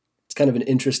kind of an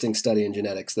interesting study in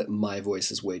genetics that my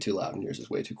voice is way too loud and yours is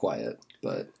way too quiet.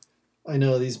 But I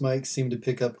know these mics seem to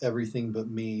pick up everything but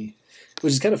me.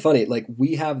 which is kind of funny. Like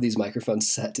we have these microphones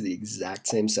set to the exact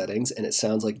same settings, and it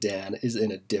sounds like Dan is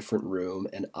in a different room,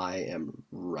 and I am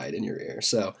right in your ear.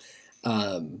 So,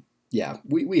 yeah,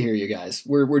 we hear you guys.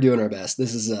 We're doing our best.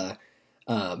 This is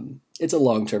it's a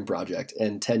long-term project,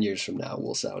 and 10 years from now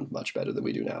we'll sound much better than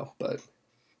we do now. But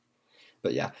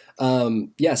yeah,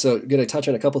 yeah. So going to touch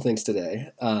on a couple things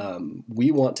today.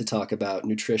 We want to talk about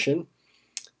nutrition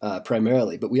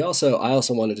primarily, but I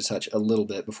also wanted to touch a little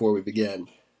bit before we begin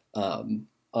on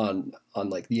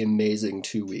like the amazing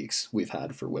 2 weeks we've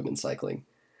had for women's cycling.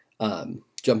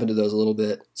 Jump into those a little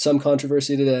bit. Some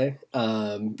controversy today,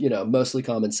 mostly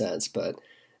common sense, but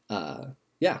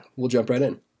yeah, we'll jump right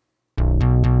in.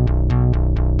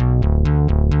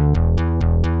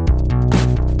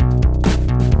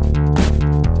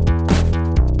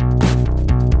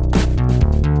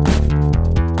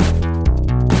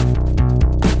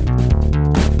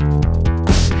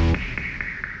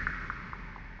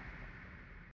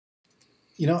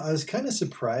 I was kind of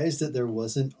surprised that there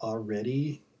wasn't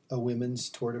already a women's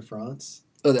Tour de France.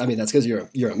 Oh, I mean, that's because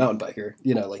you're a mountain biker.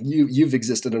 Like you've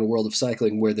existed in a world of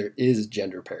cycling where there is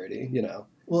gender parity.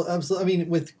 Well, absolutely. I mean,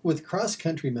 with cross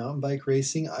country mountain bike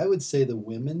racing, I would say the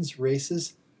women's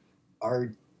races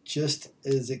are just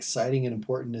as exciting and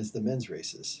important as the men's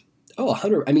races. Oh,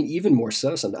 100. I mean, even more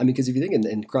so. Because if you think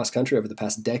in cross country over the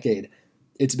past decade,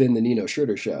 it's been the Nino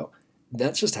Schurter show.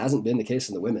 That just hasn't been the case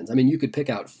in the women's. I mean, you could pick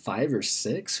out 5 or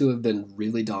 6 who have been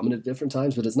really dominant at different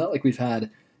times, but it's not like we've had,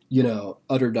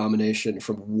 utter domination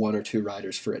from 1 or 2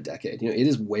 riders for a decade. It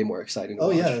is way more exciting to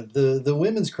watch. Yeah, the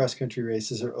women's cross country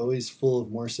races are always full of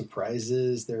more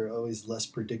surprises. They're always less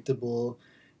predictable,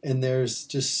 and there's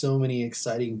just so many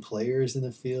exciting players in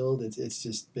the field. It's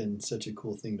just been such a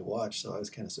cool thing to watch. So I was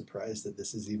kind of surprised that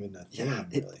this is even a thing,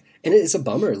 really. And it's a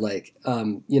bummer. Like,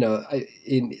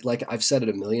 like I've said it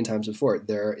a million times before,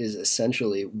 there is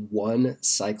essentially one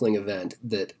cycling event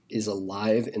that is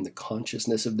alive in the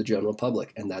consciousness of the general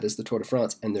public, and that is the Tour de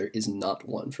France. And there is not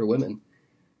one for women.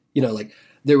 Like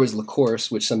there was La Course,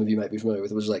 which some of you might be familiar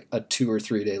with. It was like a 2 or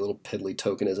 3 day little piddly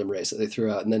tokenism race that they threw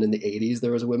out. And then in the 80s,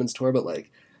 there was a women's tour, but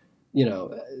like,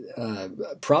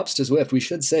 props to Zwift. We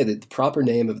should say that the proper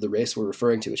name of the race we're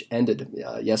referring to, which ended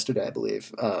yesterday, I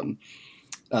believe,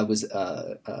 was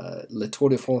Le Tour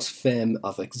de France Femme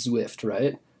avec Zwift,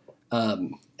 right?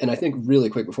 And I think really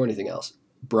quick before anything else,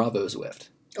 bravo Zwift.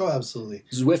 Oh, absolutely.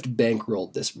 Zwift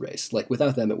bankrolled this race. Like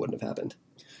without them, it wouldn't have happened.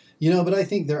 But I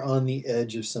think they're on the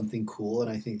edge of something cool,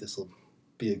 and I think this will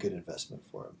be a good investment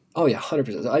for them. Oh yeah,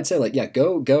 100%. I'd say like, yeah,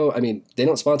 go. I mean, they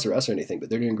don't sponsor us or anything, but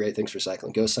they're doing great things for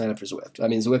cycling. Go sign up for Zwift. I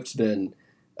mean, Zwift's been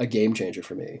a game changer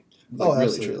for me. Like, oh,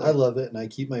 absolutely. Really, truly. I love it, and I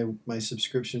keep my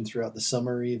subscription throughout the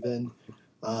summer even.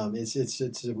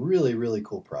 It's a really, really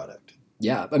cool product.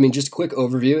 Yeah, I mean, just a quick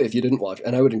overview if you didn't watch,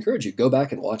 and I would encourage you, go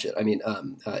back and watch it. I mean,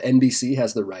 NBC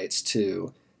has the rights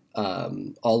to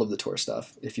all of the tour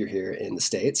stuff if you're here in the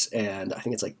States, and I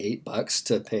think it's like $8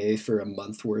 to pay for a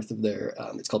month worth of their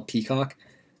it's called Peacock,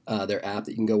 their app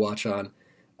that you can go watch on.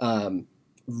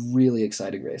 Really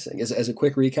exciting racing. As a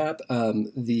quick recap,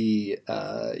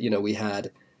 we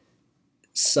had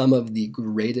some of the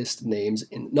greatest names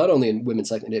in not only in women's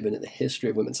cycling but in the history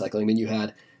of women's cycling. I mean, you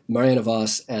had Marianne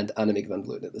Vos and Annemiek van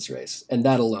Vleuten at this race, and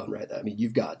that alone, right? I mean,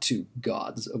 you've got 2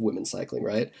 gods of women's cycling,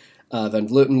 right? Van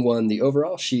Vleuten won the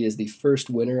overall. She is the first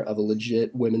winner of a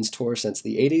legit women's tour since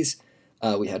the 80s.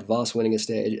 We had Vos winning a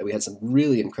stage. We had some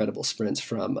really incredible sprints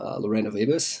from Lorena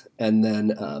Wiebes. And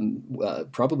then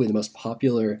probably the most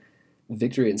popular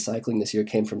victory in cycling this year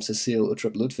came from Cecile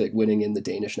Uttrup Ludwig winning in the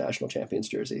Danish national champions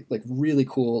jersey. Like really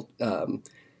cool,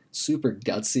 super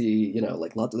gutsy,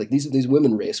 like these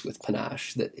women race with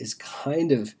panache that is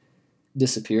kind of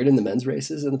disappeared in the men's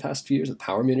races in the past few years with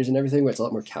power meters and everything, where it's a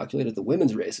lot more calculated. The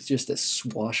women's race, it's just this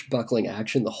swashbuckling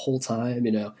action the whole time.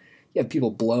 You have people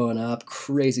blowing up,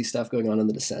 crazy stuff going on in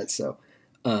the descent. So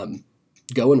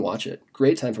go and watch it.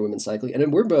 Great time for women's cycling.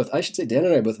 And we're both, I should say, Dan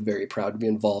and I are both very proud to be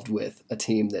involved with a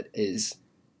team that is,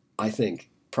 I think,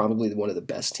 probably one of the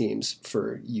best teams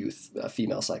for youth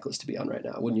female cyclists to be on right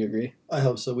now. Wouldn't you agree? I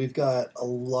hope so. We've got a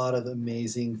lot of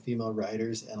amazing female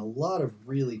riders and a lot of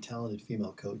really talented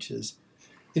female coaches.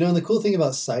 And the cool thing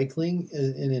about cycling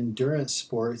and endurance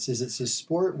sports is it's a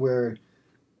sport where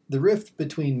the rift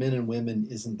between men and women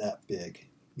isn't that big,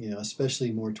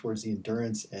 especially more towards the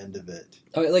endurance end of it.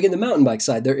 Oh, like in the mountain bike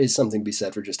side, there is something to be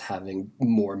said for just having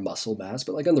more muscle mass,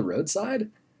 but like on the road side,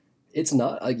 it's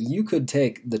not. Like you could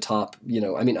take the top,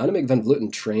 Annemiek van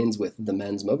Vleuten trains with the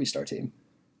men's Movistar team.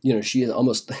 she is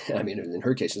almost, I mean, in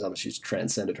her case, she's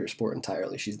transcended her sport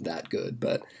entirely. She's that good.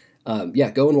 But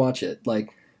yeah, go and watch it. Like,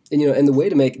 and the way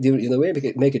to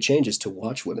make a change is to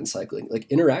watch women's cycling, like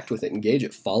interact with it, engage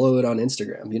it, follow it on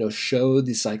Instagram, show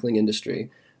the cycling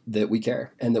industry that we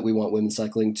care and that we want women's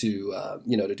cycling to,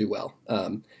 to do well.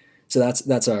 So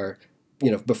that's our,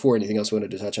 before anything else, we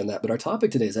wanted to touch on that. But our topic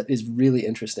today is really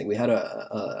interesting. We had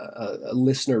a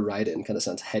listener write-in, kind of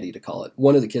sounds heady to call it.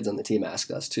 One of the kids on the team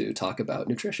asked us to talk about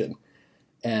nutrition.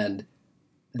 And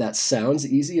that sounds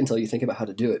easy until you think about how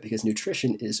to do it, because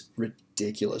nutrition is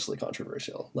ridiculously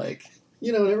controversial. Like,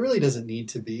 and it really doesn't need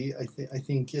to be. I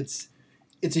think it's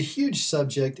a huge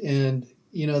subject, and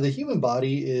the human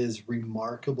body is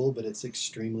remarkable, but it's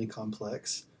extremely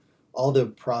complex. All the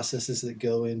processes that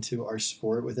go into our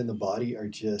sport within the body are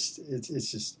just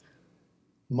it's just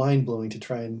mind-blowing to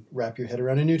try and wrap your head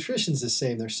around. And nutrition's the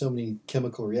same. There's so many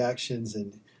chemical reactions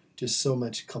and just so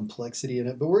much complexity in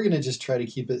it. But we're going to just try to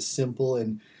keep it simple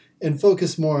and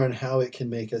focus more on how it can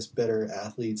make us better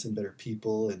athletes and better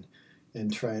people,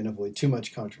 and try and avoid too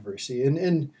much controversy.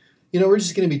 And we're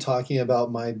just going to be talking about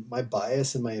my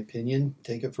bias and my opinion.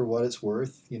 Take it for what it's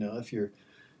worth. If you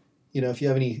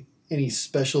have any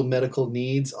special medical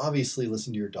needs, obviously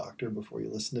listen to your doctor before you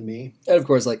listen to me. And of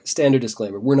course, like, standard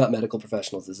disclaimer, we're not medical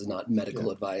professionals. This is not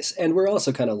medical advice. And we're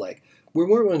also kind of like, we're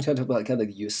more going to talk about kind of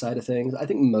the use side of things. I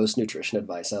think most nutrition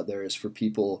advice out there is for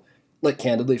people, like,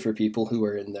 candidly, for people who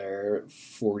are in their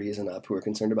 40s and up, who are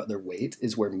concerned about their weight,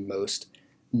 is where most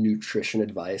nutrition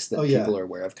advice that people are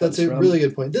aware of comes from. That's a really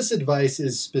good point. This advice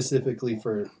is specifically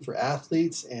for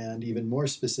athletes, and even more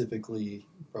specifically,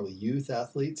 probably youth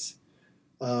athletes.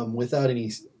 Without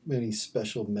any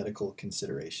special medical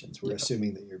considerations. We're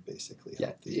assuming that you're basically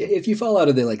healthy. Yeah. If you fall out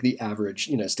of the average,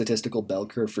 statistical bell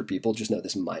curve for people, just know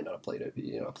this might not apply to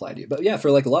you. But yeah, for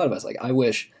like a lot of us, like, I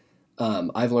wish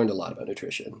I've learned a lot about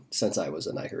nutrition since I was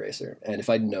a Nike racer. And if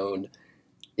I'd known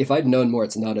more,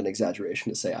 it's not an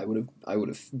exaggeration to say I would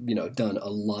have done a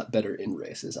lot better in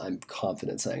races. I'm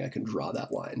confident saying I can draw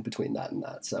that line between that and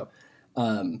that. So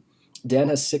Dan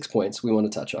has 6 points we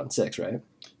want to touch on. 6, right?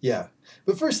 Yeah.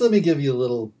 But first, let me give you a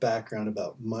little background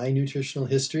about my nutritional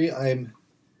history. I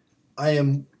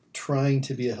am trying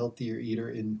to be a healthier eater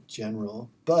in general,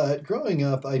 but growing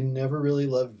up, I never really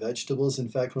loved vegetables. In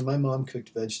fact, when my mom cooked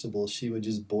vegetables, she would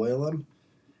just boil them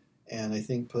and I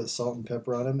think put salt and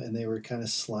pepper on them, and they were kind of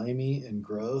slimy and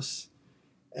gross.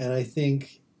 And I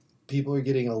think people are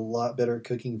getting a lot better at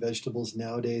cooking vegetables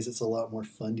nowadays. It's a lot more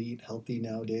fun to eat healthy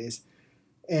nowadays.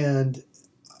 And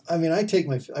I mean,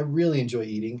 I really enjoy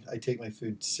eating. I take my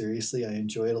food seriously. I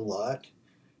enjoy it a lot.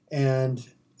 And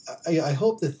I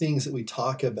hope the things that we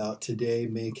talk about today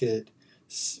make you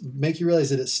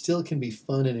realize that it still can be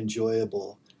fun and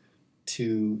enjoyable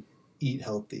to eat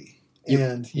healthy.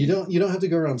 And you don't have to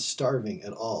go around starving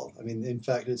at all. I mean, in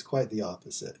fact, it's quite the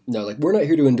opposite. No, like, we're not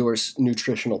here to endorse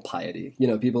nutritional piety.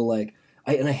 People like,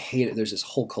 I hate it. There's this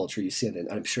whole culture you see it, and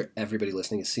I'm sure everybody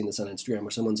listening has seen this on Instagram, where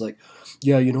someone's like,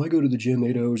 yeah, I go to the gym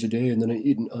 8 hours a day, and then I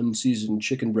eat an unseasoned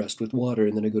chicken breast with water,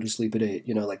 and then I go to sleep at 8.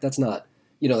 Like, that's not,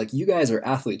 like, you guys are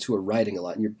athletes who are riding a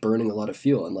lot, and you're burning a lot of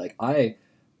fuel. And like, I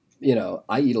eat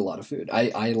a lot of food.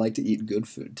 I like to eat good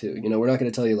food too. We're not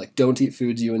going to tell you, like, don't eat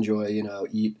foods you enjoy,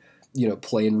 eat,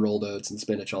 plain rolled oats and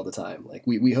spinach all the time. Like,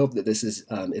 we hope that this is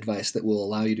advice that will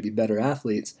allow you to be better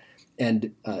athletes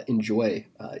and enjoy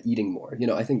eating more.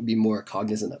 I think be more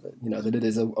cognizant of it, that it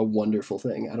is a wonderful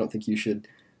thing. I don't think you should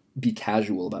be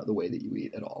casual about the way that you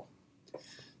eat at all.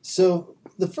 So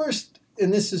the first,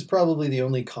 and this is probably the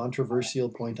only controversial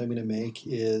point I'm going to make,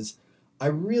 is I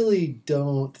really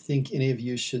don't think any of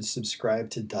you should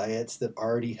subscribe to diets that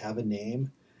already have a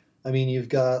name. I mean, you've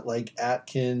got like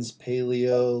Atkins,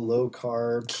 paleo, low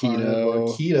carb, keto.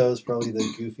 Keto is probably the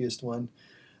goofiest one.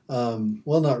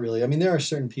 Well, not really. I mean, there are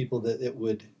certain people that it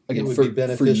would be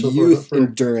beneficial for youth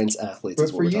endurance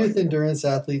athletes. For youth endurance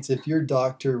athletes, if your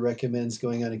doctor recommends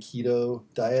going on a keto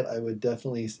diet, I would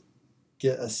definitely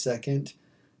get a second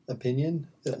opinion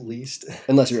at least.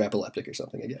 Unless you're epileptic or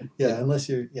something again. Yeah, unless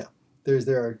you're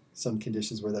there are some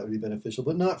conditions where that would be beneficial,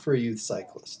 but not for a youth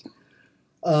cyclist.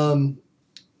 And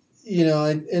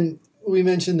we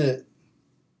mentioned that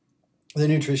the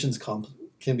nutrition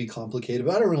can be complicated,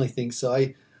 but I don't really think so.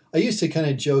 I used to kind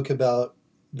of joke about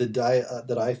the diet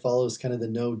that I follow is kind of the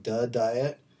no-duh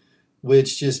diet,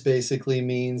 which just basically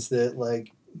means that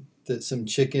that some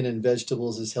chicken and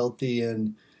vegetables is healthy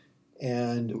and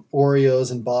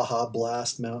Oreos and Baja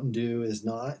Blast Mountain Dew is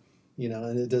not,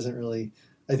 and it doesn't really,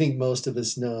 I think most of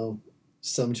us know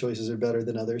some choices are better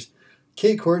than others.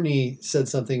 Kate Courtney said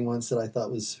something once that I thought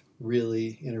was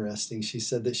really interesting. She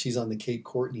said that she's on the Kate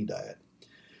Courtney diet.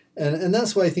 And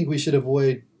that's why I think we should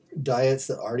avoid diets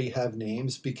that already have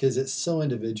names because it's so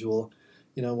individual.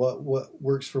 What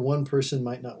works for one person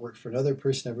might not work for another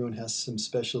person. Everyone has some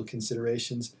special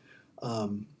considerations,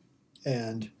 um,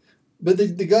 and but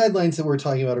the guidelines that we're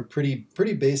talking about are pretty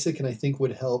basic, and I think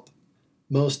would help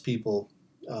most people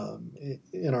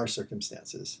in our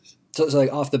circumstances. So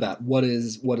like off the bat, what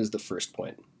is the first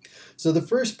point? So the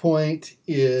first point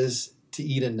is to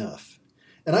eat enough.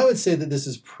 And I would say that this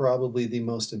is probably the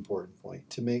most important point,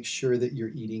 to make sure that you're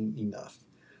eating enough.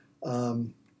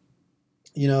 Um,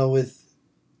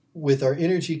 with our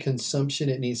energy consumption,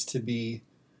 it needs to be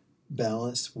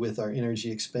balanced with our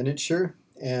energy expenditure.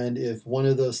 And if one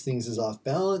of those things is off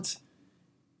balance,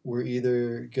 we're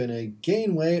either going to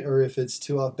gain weight, or if it's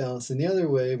too off balance in the other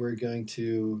way, we're going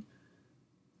to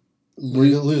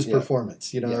lose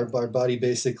performance. Our body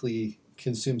basically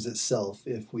consumes itself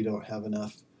if we don't have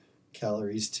enough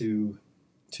calories to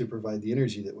provide the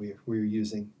energy that we're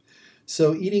using.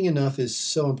 So eating enough is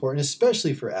so important,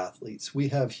 especially for athletes. We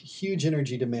have huge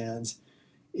energy demands.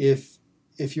 If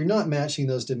you're not matching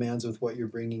those demands with what you're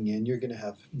bringing in, you're going to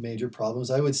have major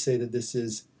problems. I would say that this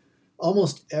is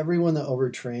almost everyone that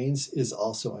overtrains is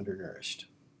also undernourished.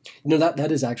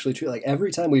 That is actually true. Like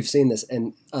every time we've seen this,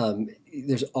 and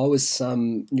there's always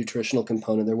some nutritional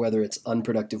component there, whether it's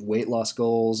unproductive weight loss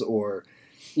goals or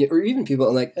even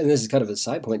people, and this is kind of a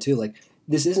side point too, like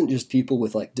this isn't just people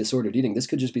with like disordered eating. This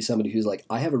could just be somebody who's like,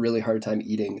 I have a really hard time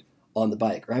eating on the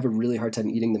bike, or I have a really hard time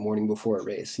eating the morning before a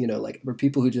race. Or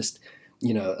people who just,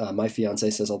 my fiance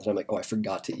says all the time, like, oh, I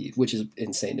forgot to eat, which is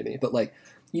insane to me. But like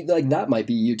that might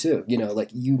be you too.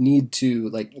 Like you need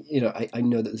to I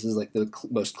know that this is like the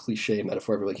most cliche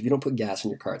metaphor, but like if you don't put gas in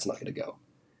your car, it's not going to go.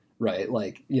 Right,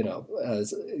 like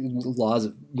as laws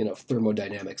of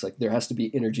thermodynamics, like there has to be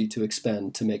energy to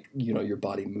expend to make your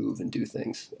body move and do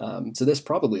things. So this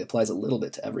probably applies a little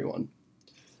bit to everyone.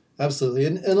 Absolutely,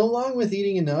 and along with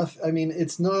eating enough, I mean,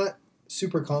 it's not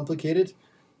super complicated.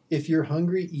 If you're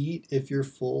hungry, eat. If you're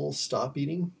full, stop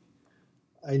eating.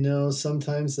 I know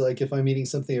sometimes, like if I'm eating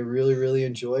something I really, really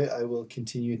enjoy, I will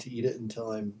continue to eat it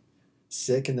until I'm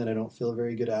sick, and then I don't feel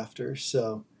very good after.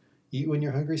 So, eat when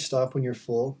you're hungry, stop when you're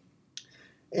full.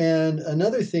 And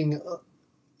another thing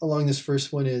along this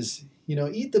first one is,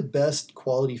 eat the best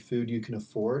quality food you can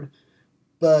afford.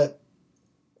 But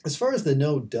as far as the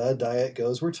no duh diet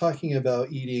goes, we're talking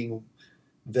about eating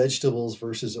vegetables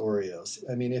versus Oreos.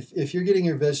 I mean, if you're getting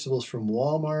your vegetables from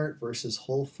Walmart versus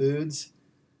Whole Foods,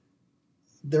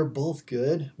 they're both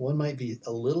good. One might be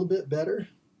a little bit better,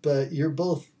 but they're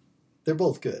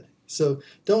both good. So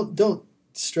don't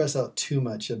stress out too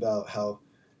much about how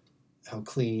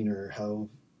clean or how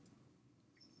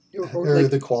or like,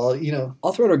 the quality.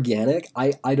 I'll throw it organic.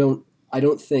 I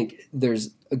don't think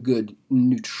there's a good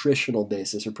nutritional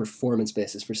basis or performance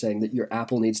basis for saying that your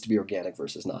apple needs to be organic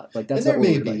versus not. Like that's not what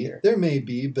we're about here. There may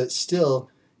be, but still,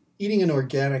 eating an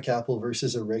organic apple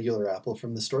versus a regular apple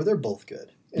from the store, they're both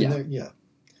good. And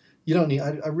you don't need.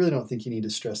 I really don't think you need to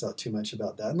stress out too much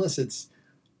about that unless it's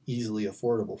easily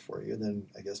affordable for you. Then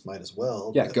I guess might as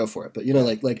well. Yeah, go for it. But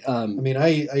I mean,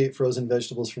 I eat frozen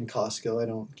vegetables from Costco. I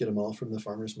don't get them all from the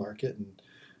farmer's market, and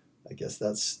I guess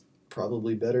that's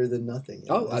probably better than nothing.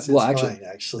 It's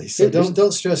fine. So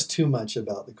don't stress too much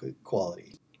about the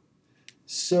quality.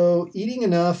 So eating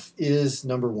enough is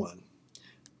number one.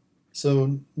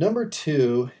 So number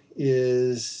two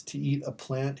is to eat a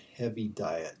plant-heavy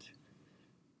diet.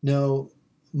 Now,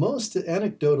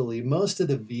 anecdotally, most of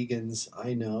the vegans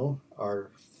I know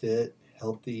are fit,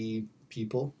 healthy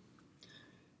people.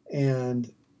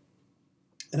 And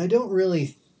I don't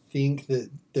really think that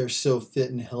they're so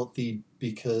fit and healthy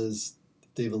because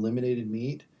they've eliminated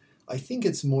meat. I think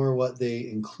it's more what they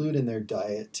include in their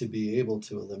diet to be able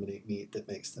to eliminate meat that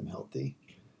makes them healthy.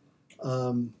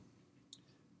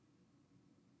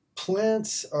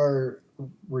 Plants are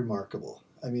remarkable.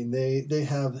 I mean, they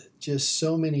have just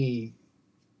so many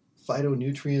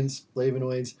phytonutrients,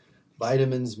 flavonoids,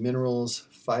 vitamins, minerals,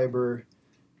 fiber.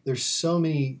 There's so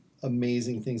many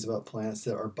amazing things about plants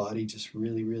that our body just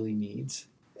really, really needs.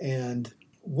 And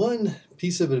one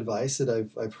piece of advice that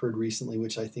I've heard recently,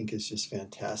 which I think is just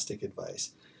fantastic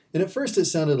advice, and at first it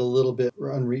sounded a little bit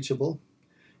unreachable,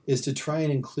 is to try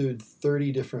and include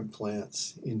 30 different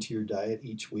plants into your diet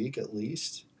each week at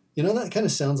least. That kind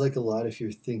of sounds like a lot if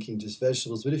you're thinking just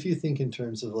vegetables, but if you think in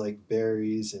terms of like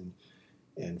berries and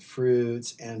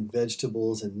fruits and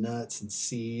vegetables and nuts and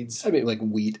seeds. I mean, like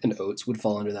wheat and oats would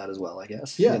fall under that as well, I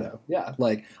guess. Yeah. Yeah.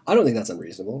 Like, I don't think that's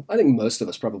unreasonable. I think most of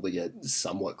us probably get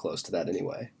somewhat close to that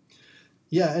anyway.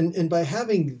 Yeah. And by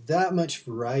having that much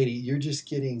variety, you're just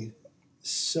getting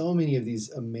so many of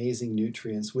these amazing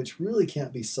nutrients, which really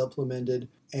can't be supplemented.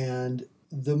 And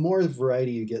the more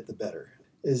variety you get, the better.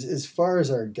 As far as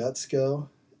our guts go,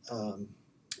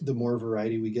 the more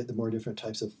variety we get, the more different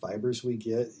types of fibers we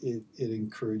get. It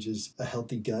encourages a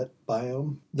healthy gut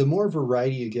biome. The more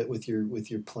variety you get with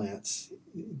your plants,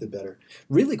 the better.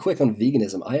 Really quick on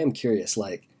veganism, I am curious.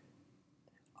 Like,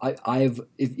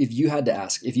 if you had to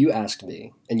ask, if you asked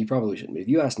me, and you probably shouldn't, but if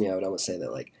you asked me, I would almost say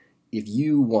that, like, if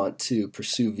you want to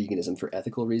pursue veganism for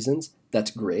ethical reasons, that's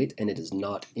great, and it is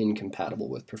not incompatible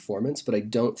with performance. But I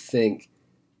don't think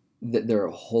that there are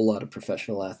a whole lot of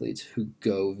professional athletes who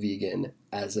go vegan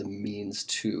as a means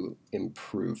to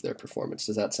improve their performance.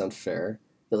 Does that sound fair?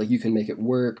 That, like, you can make it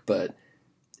work, but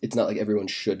it's not like everyone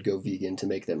should go vegan to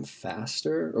make them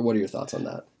faster? Or what are your thoughts on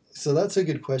that? So that's a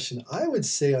good question. I would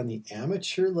say on the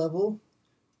amateur level,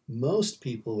 most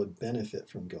people would benefit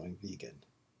from going vegan.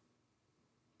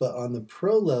 But on the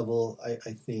pro level,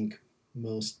 I think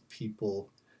most people,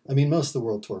 most of the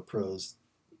World Tour pros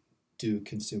do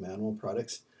consume animal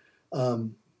products.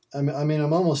 I'm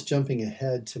almost jumping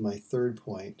ahead to my third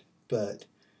point, but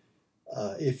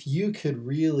if you could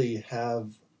really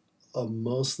have a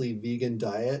mostly vegan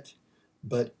diet,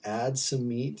 but add some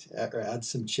meat or add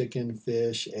some chicken,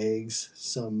 fish, eggs,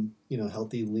 some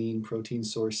healthy lean protein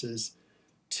sources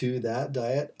to that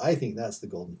diet, I think that's the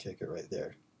golden ticket right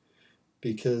there.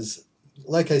 Because,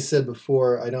 like I said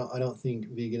before, I don't think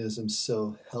veganism's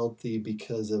so healthy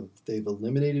because they've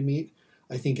eliminated meat.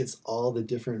 I think it's all the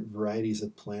different varieties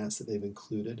of plants that they've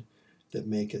included that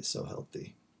make it so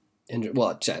healthy. And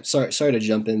well, sorry to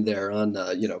jump in there on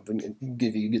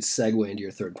give you a good segue into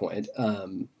your third point.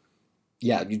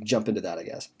 Yeah, you jump into that, I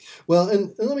guess. Well,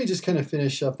 and let me just kind of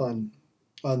finish up on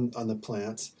the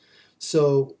plants.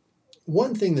 So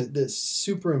one thing that's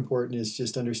super important is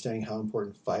just understanding how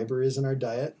important fiber is in our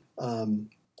diet.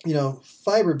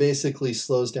 Fiber basically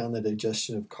slows down the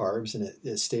digestion of carbs, and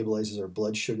it stabilizes our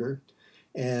blood sugar.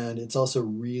 And it's also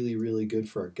really, really good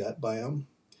for our gut biome.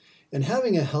 And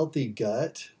having a healthy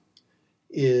gut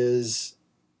is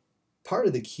part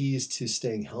of the keys to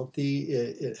staying healthy.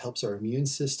 It helps our immune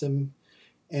system.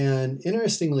 And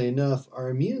interestingly enough, our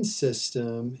immune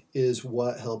system is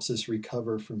what helps us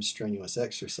recover from strenuous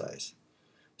exercise.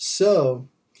 So,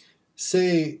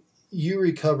 say you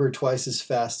recover twice as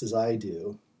fast as I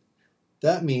do.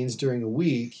 That means during a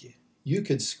week, you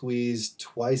could squeeze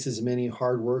twice as many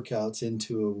hard workouts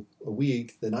into a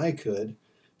week than I could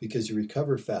because you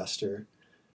recover faster.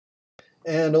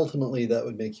 And ultimately, that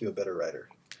would make you a better rider.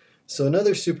 So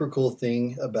another super cool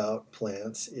thing about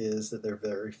plants is that they're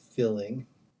very filling.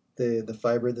 The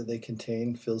fiber that they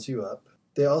contain fills you up.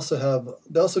 They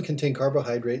also contain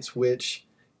carbohydrates, which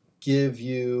give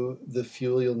you the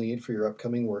fuel you'll need for your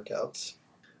upcoming workouts.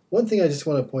 One thing I just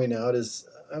want to point out is,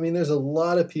 there's a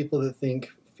lot of people that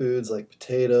think foods like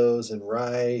potatoes and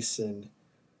rice and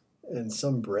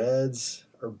some breads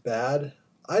are bad.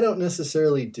 I don't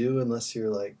necessarily do unless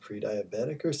you're like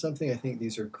pre-diabetic or something. I think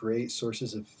these are great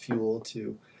sources of fuel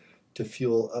to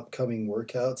fuel upcoming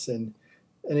workouts. And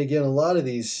again, a lot of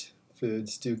these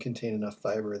foods do contain enough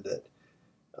fiber that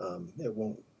it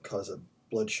won't cause a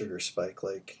blood sugar spike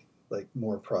like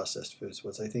more processed foods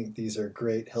would. I think these are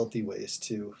great, healthy ways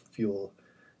to fuel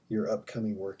your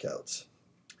upcoming workouts.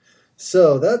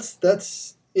 So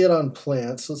that's it on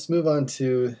plants. Let's move on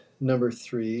to number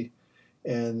 3,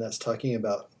 and that's talking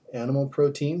about animal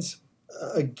proteins.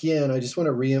 Again, I just want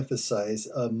to reemphasize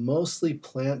a mostly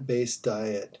plant-based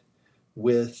diet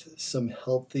with some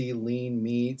healthy lean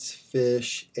meats,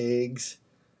 fish, eggs.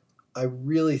 I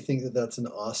really think that that's an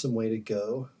awesome way to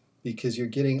go because you're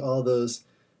getting all those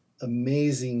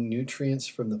amazing nutrients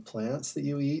from the plants that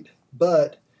you eat.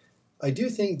 But I do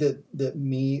think that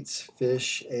meats,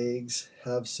 fish, eggs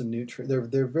have some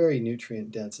they're very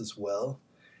nutrient dense as well.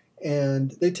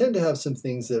 And they tend to have some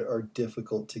things that are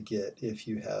difficult to get if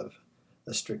you have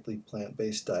a strictly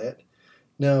plant-based diet.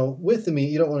 Now, with the meat,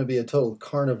 you don't want to be a total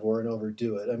carnivore and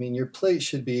overdo it. Your plate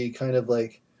should be kind of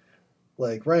like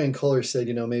Ryan Kohler said,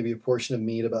 maybe a portion of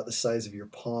meat about the size of your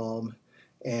palm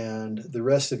and the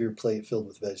rest of your plate filled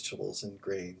with vegetables and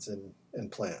grains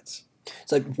and plants.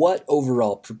 It's like, what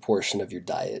overall proportion of your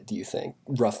diet do you think,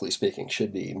 roughly speaking,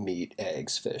 should be meat,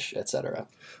 eggs, fish, etc.?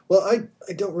 Well,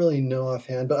 I don't really know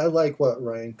offhand, but I like what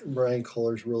Ryan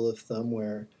Kohler's rule of thumb,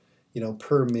 where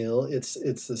per meal it's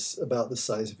this about the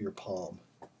size of your palm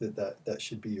that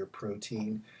should be your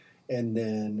protein, and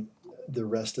then the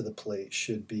rest of the plate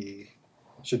should be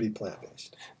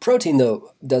plant-based. Protein,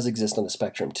 though, does exist on the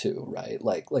spectrum too, right?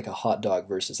 Like a hot dog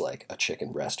versus like a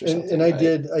chicken breast or something. And I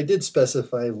did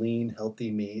specify lean,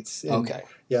 healthy meats. And okay.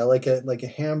 Yeah, like a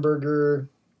hamburger,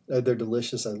 They're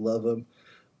delicious. I love them.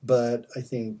 But I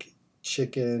think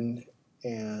chicken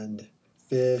and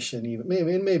fish and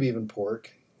maybe even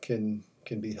pork can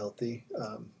be healthy,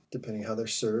 depending how they're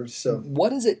served. So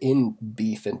What is it in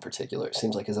beef in particular? It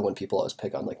seems like is the one people always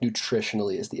pick on. Like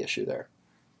nutritionally is the issue there.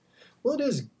 well, it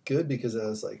is good because it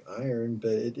has like iron,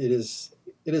 but it is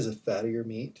a fattier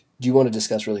meat. Do you want to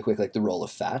discuss really quick like the role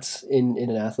of fats in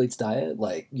an athlete's diet?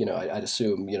 Like, I'd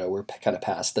assume, we're kind of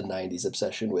past the 90s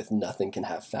obsession with nothing can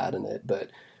have fat in it, but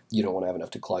you don't want to have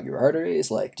enough to clog your arteries.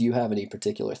 Like, do you have any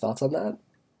particular thoughts on that?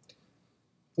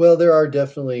 Well, there are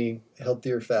definitely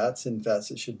healthier fats and fats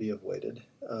that should be avoided.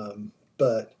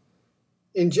 But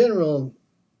in general,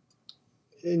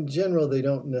 they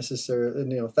don't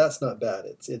necessarily. Fat's not bad.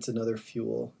 It's another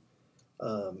fuel.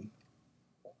 Um,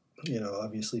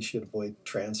 Obviously, should avoid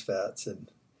trans fats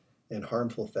and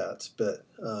harmful fats, but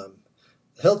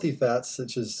healthy fats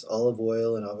such as olive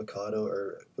oil and avocado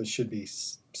are which should be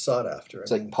sought after.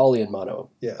 It's like poly and mono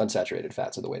Yeah. unsaturated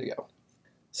fats are the way to go.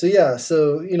 So yeah,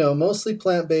 mostly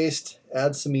plant based.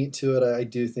 Add some meat to it. I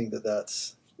do think that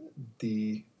that's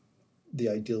the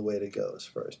ideal way to go as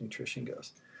far as nutrition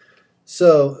goes.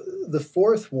 So the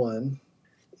fourth one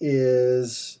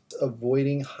is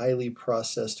avoiding highly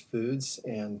processed foods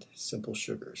and simple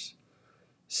sugars.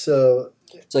 So,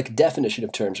 It's like definition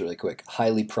of terms really quick.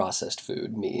 Highly processed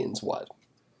food means what?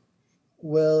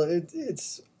 well,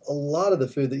 it's a lot of the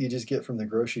food that you just get from the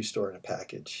grocery store in a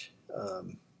package.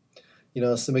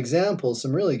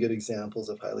 Some really good examples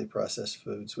of highly processed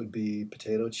foods would be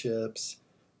potato chips,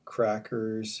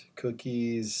 crackers,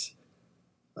 cookies,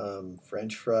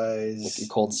 French Like fries,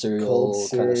 cold cereal,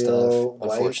 cold kind of cereal,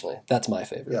 stuff. Unfortunately, that's my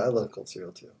favorite. Yeah, I love cold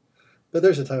cereal too. But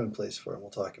there's a time and place for it. We'll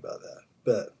talk about that.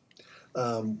 But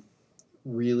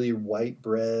really white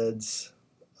breads,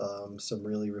 some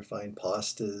really refined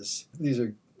pastas. These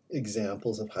are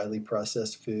examples of highly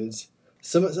processed foods.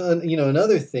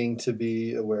 Another thing to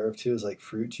be aware of too is like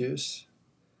fruit juice.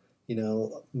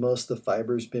 Most of the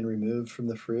fiber's been removed from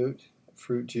the fruit.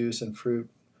 Fruit juice and fruit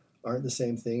aren't the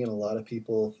same thing, and a lot of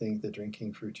people think that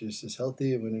drinking fruit juice is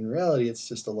healthy, when in reality it's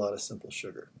just a lot of simple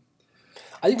sugar.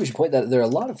 I think we should point that there are a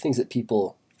lot of things that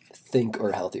people think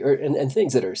are healthy, and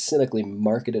things that are cynically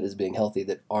marketed as being healthy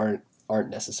that aren't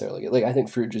necessarily good. Like I think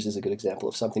fruit juice is a good example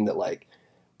of something that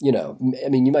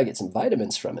you might get some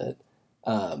vitamins from it,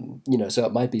 so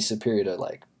it might be superior to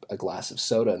like a glass of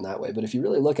soda in that way. But if you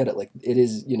really look at it, like it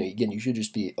is, again, you should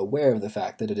just be aware of the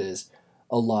fact that it is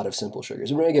a lot of simple sugars.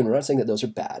 And again, we're not saying that those are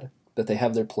bad, but they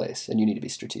have their place, and you need to be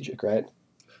strategic, right?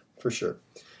 For sure.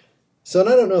 So, and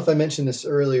I don't know if I mentioned this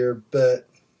earlier, but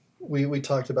we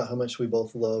talked about how much we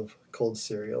both love cold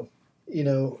cereal.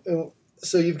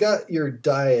 So you've got your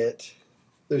diet.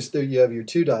 You have your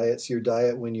two diets: your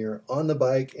diet when you're on the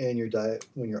bike and your diet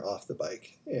when you're off the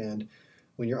bike. And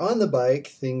when you're on the bike,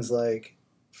 things like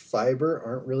fiber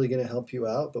aren't really going to help you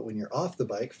out, but when you're off the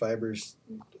bike, fiber's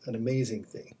an amazing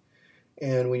thing.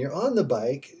 And when you're on the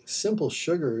bike, simple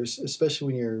sugars,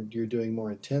 especially when you're doing more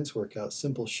intense workouts,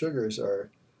 simple sugars are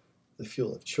the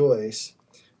fuel of choice.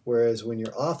 Whereas when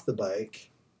you're off the bike,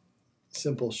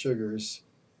 simple sugars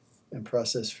and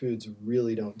processed foods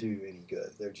really don't do you any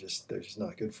good. They're just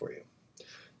not good for you.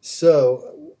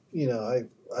 So,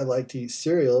 I like to eat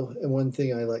cereal, and one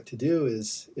thing I like to do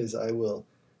is I will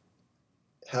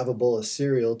have a bowl of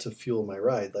cereal to fuel my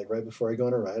ride. Like right before I go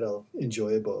on a ride, I'll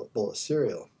enjoy a bowl of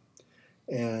cereal.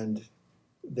 And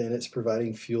then it's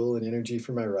providing fuel and energy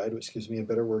for my ride, which gives me a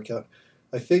better workout.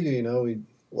 I figure, a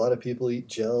lot of people eat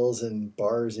gels and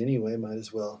bars anyway. Might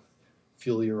as well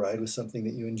fuel your ride with something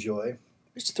that you enjoy.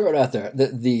 Just throw it out there.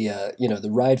 The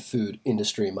ride food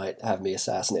industry might have me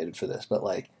assassinated for this, but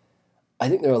like, I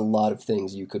think there are a lot of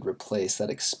things you could replace that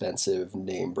expensive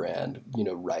name brand,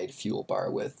 ride fuel bar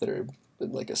with that are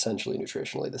like essentially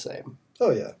nutritionally the same.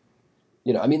 Oh yeah.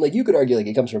 Like you could argue like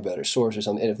it comes from a better source or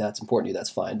something, and if that's important to you, that's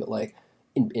fine. But like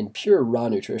in pure raw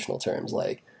nutritional terms,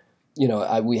 like,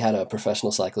 we had a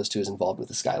professional cyclist who was involved with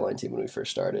the Skyline team when we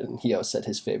first started, and he always said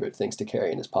his favorite things to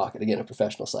carry in his pocket, again, a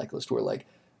professional cyclist, were like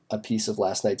a piece of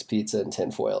last night's pizza and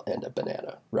tinfoil and a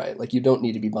banana, right? Like you don't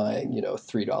need to be buying,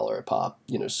 $3 a pop,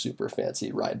 super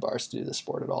fancy ride bars to do this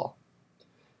sport at all.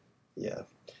 Yeah.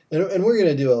 And we're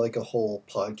going to do a whole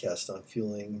podcast on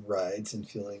fueling rides and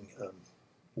fueling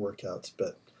workouts,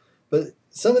 but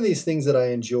some of these things that I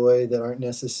enjoy that aren't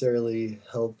necessarily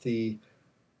healthy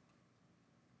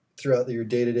throughout your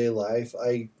day-to-day life,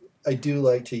 I do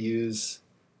like to use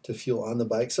to fuel on the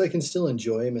bike, so I can still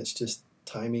enjoy them. It's just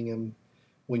timing them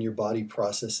when your body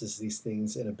processes these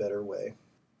things in a better way.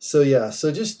 So yeah,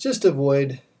 so just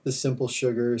avoid the simple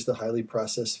sugars, the highly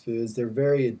processed foods. They're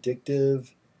very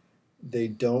addictive. They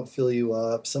don't fill you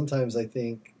up. Sometimes I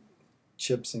think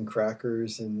chips and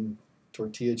crackers and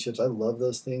tortilla chips, I love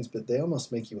those things, but they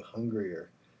almost make you hungrier.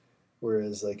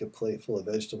 Whereas like a plate full of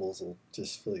vegetables will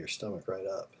just fill your stomach right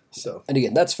up. So, And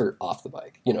again, that's for off the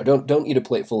bike. Don't eat a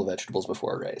plate full of vegetables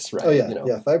before a race, oh right? yeah,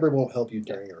 yeah, fiber won't help you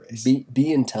Yeah. during a race.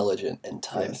 Be intelligent and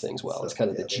time Yes. things well. It's So kind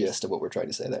of the yeah, there's gist of what we're trying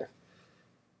to say there.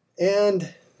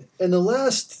 and the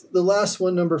last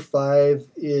one, number 5,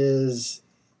 is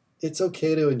it's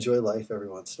okay to enjoy life every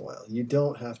once in a while. You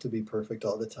don't have to be perfect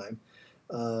all the time.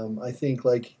 I think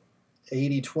like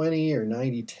 80-20 or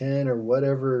 90-10 or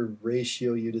whatever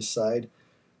ratio you decide,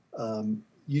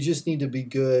 you just need to be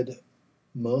good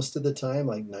most of the time,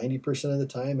 like 90% of the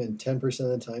time, and 10%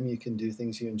 of the time you can do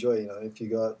things you enjoy. If you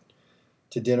go out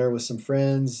to dinner with some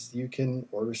friends, you can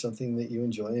order something that you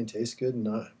enjoy and tastes good and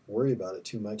not worry about it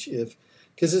too much.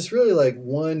 Because it's really like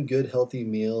one good healthy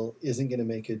meal isn't going to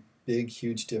make a big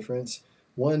huge difference.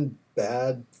 One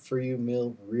bad for you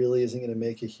meal really isn't going to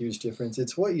make a huge difference.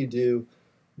 It's what you do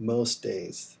most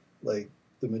days, like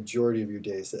the majority of your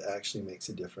days, that actually makes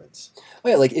a difference. Oh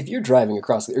yeah, like if you're driving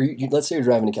across, or let's say you're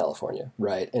driving to California,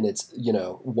 right? And it's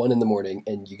 1 in the morning,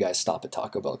 and you guys stop at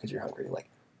Taco Bell because you're hungry. Like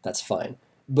that's fine.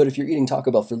 But if you're eating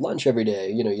Taco Bell for lunch every day,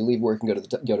 you leave work and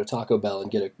go to Taco Bell and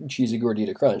get a cheesy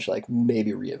gordita crunch. Like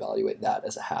maybe reevaluate that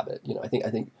as a habit. I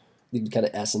think the kind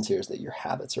of essence here is that your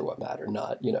habits are what matter,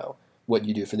 not what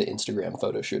you do for the Instagram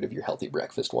photo shoot of your healthy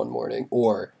breakfast one morning,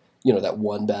 or that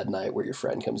one bad night where your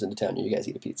friend comes into town and you guys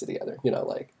eat a pizza together.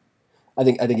 Like I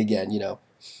think again,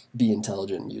 be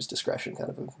intelligent and use discretion. Kind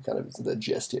of the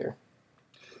gist here.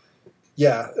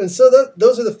 Yeah, and so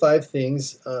those are the 5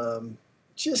 things.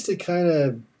 Just to kind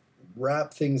of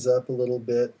wrap things up a little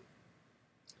bit,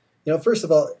 first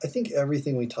of all, I think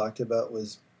everything we talked about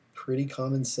was pretty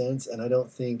common sense, and I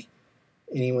don't think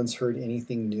anyone's heard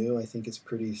anything new. I think it's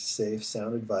pretty safe,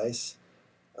 sound advice.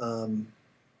 Um,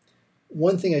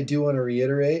 One thing I do want to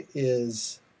reiterate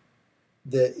is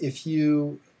that if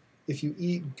you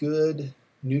eat good,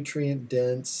 nutrient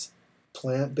dense,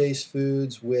 plant based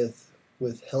foods with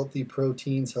healthy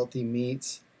proteins, healthy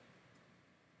meats,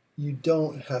 you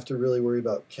don't have to really worry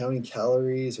about counting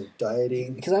calories or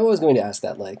dieting. Because I was going to ask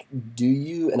that, like, do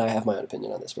you, and I have my own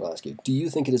opinion on this, but I'll ask you, do you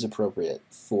think it is appropriate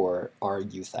for our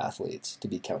youth athletes to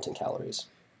be counting calories?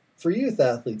 For youth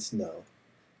athletes, no.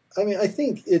 I mean, I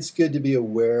think it's good to be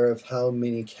aware of how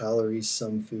many calories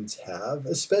some foods have,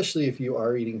 especially if you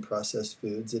are eating processed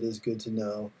foods. It is good to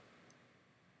know.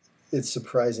 It's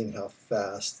surprising how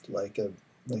fast, like a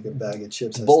bag of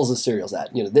chips has. Bowls of cereals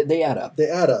they add up They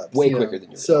add up way quicker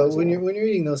than you So realize. when you're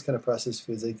eating those kind of processed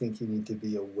foods, I think you need to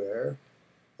be aware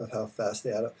of how fast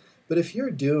they add up. But if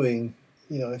you're doing,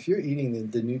 if you're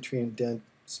eating the nutrient dense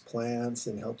plants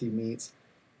and healthy meats,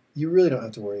 you really don't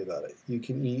have to worry about it. You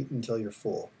can eat until you're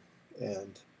full,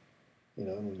 and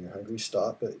when you're hungry,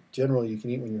 stop. But generally, you can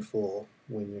eat when you're full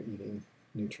when you're eating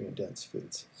nutrient dense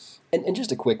foods. And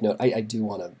just a quick note, I do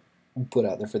want to put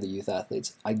out there for the youth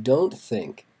athletes. I don't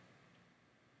think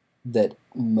that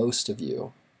most of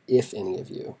you, if any of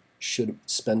you, should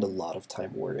spend a lot of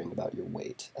time worrying about your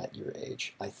weight at your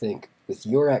age. I think with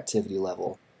your activity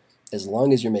level, as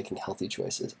long as you're making healthy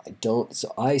choices,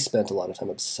 I spent a lot of time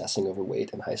obsessing over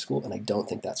weight in high school, and I don't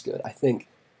think that's good. I think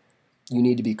you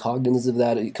need to be cognizant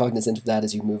of that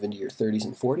as you move into your 30s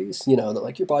and 40s. That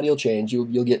like your body will change,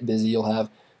 you'll get busy, you'll have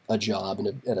a job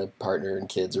and a partner and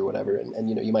kids or whatever, and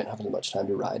you might not have as much time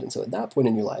to ride. And so at that point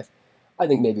in your life, I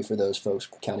think maybe for those folks,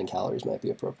 counting calories might be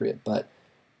appropriate. But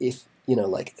if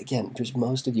like again, there's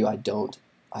most of you, I don't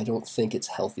think it's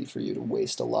healthy for you to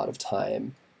waste a lot of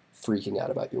time freaking out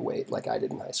about your weight like I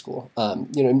did in high school. And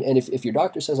if your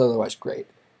doctor says otherwise, great.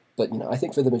 But I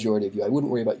think for the majority of you, I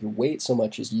wouldn't worry about your weight so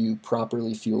much as you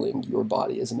properly fueling your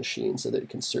body as a machine so that it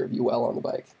can serve you well on the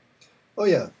bike. Oh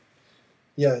yeah,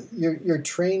 yeah. Your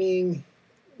training,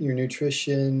 your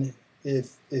nutrition.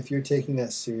 If you're taking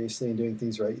that seriously and doing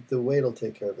things right, the weight will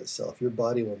take care of itself. Your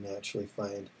body will naturally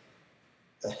find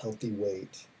a healthy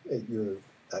weight at your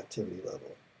activity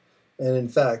level. And in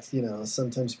fact,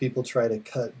 sometimes people try to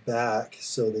cut back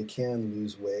so they can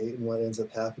lose weight, and what ends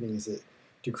up happening is it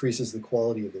decreases the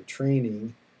quality of their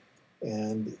training,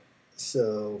 and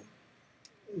so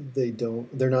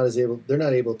they're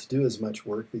not able to do as much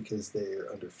work because they're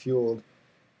underfueled,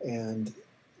 and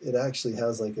it actually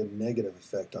has like a negative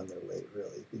effect on their weight,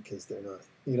 really, because they're not,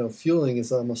 fueling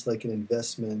is almost like an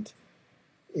investment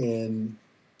in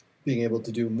being able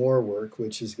to do more work,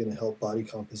 which is going to help body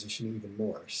composition even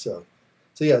more. So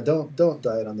yeah, don't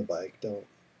diet on the bike. Don't.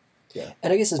 Yeah.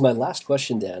 And I guess as my last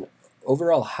question, Dan,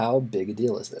 overall, how big a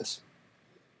deal is this?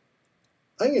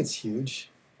 I think it's huge.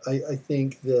 I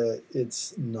think that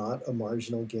it's not a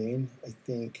marginal gain. I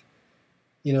think,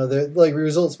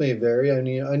 results may vary. I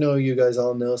mean, I know you guys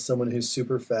all know someone who's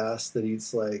super fast that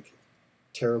eats like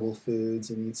terrible foods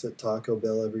and eats at Taco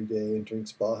Bell every day and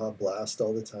drinks Baja Blast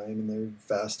all the time and they're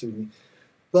faster than.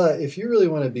 But if you really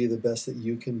want to be the best that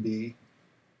you can be,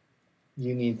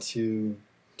 you need to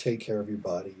take care of your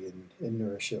body and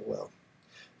nourish it well.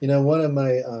 One of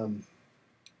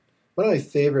my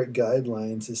favorite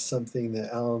guidelines is something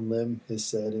that Alan Lim has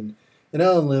said, and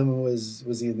Alan Lim was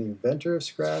he the inventor of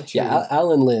Scratch? Yeah,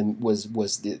 Alan Lim was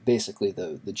basically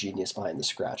the genius behind the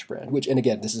Scratch brand, which, and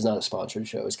again, this is not a sponsored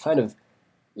show, is kind of,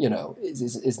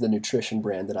 is the nutrition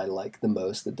brand that I like the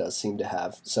most, that does seem to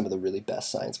have some of the really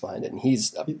best science behind it. And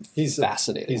he's a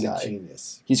fascinating guy. He's a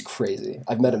genius. He's crazy.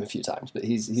 I've met him a few times, but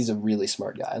he's a really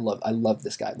smart guy. I love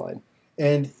this guideline.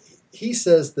 And he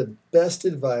says the best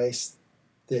advice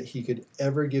that he could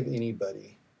ever give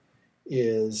anybody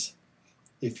is,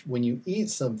 if when you eat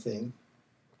something,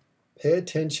 pay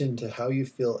attention to how you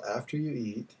feel after you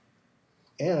eat,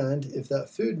 and if that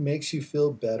food makes you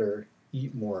feel better,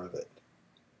 eat more of it.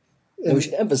 And we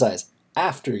should emphasize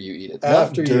after you eat it,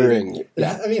 after not during.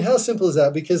 Yeah. I mean, how simple is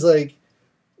that? Because like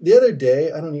the other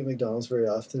day, I don't eat McDonald's very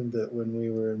often, but when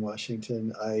we were in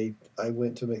Washington, I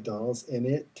went to McDonald's and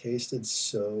it tasted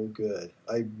so good.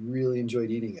 I really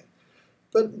enjoyed eating it.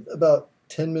 But about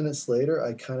 10 minutes later,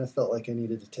 I kind of felt like I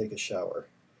needed to take a shower.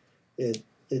 It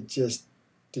just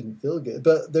didn't feel good.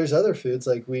 But there's other foods,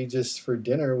 like for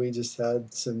dinner, we just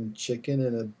had some chicken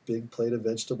and a big plate of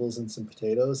vegetables and some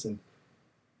potatoes, and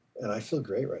I feel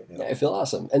great right now. Yeah, I feel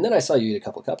awesome. And then I saw you eat a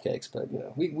couple cupcakes, but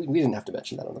we didn't have to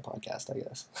mention that on the podcast, I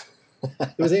guess.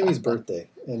 It was Amy's birthday,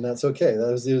 and that's okay.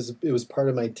 It was part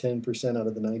of my 10% out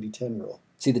of the 90-10 rule.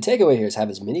 See, the takeaway here is have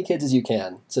as many kids as you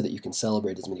can so that you can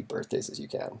celebrate as many birthdays as you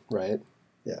can, right?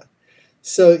 Yeah.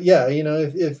 So yeah,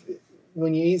 if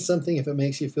when you eat something, if it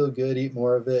makes you feel good, eat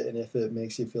more of it, and if it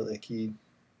makes you feel icky,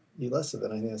 eat less of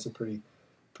it. I think that's a pretty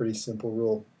simple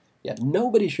rule. Yeah,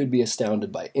 nobody should be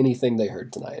astounded by anything they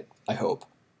heard tonight, I hope.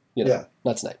 Yeah.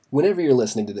 Not tonight. Whenever you're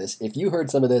listening to this, if you heard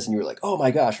some of this and you were like, oh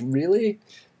my gosh, really?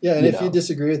 Yeah, and if you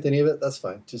disagree with any of it, that's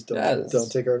fine. Just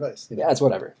don't take our advice. Yeah, it's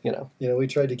whatever. We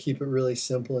tried to keep it really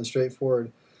simple and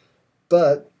straightforward,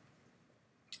 but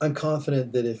I'm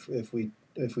confident that if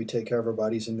we take care of our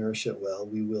bodies and nourish it well,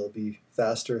 we will be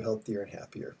faster, healthier, and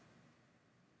happier.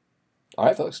 All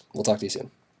right, folks. We'll talk to you soon.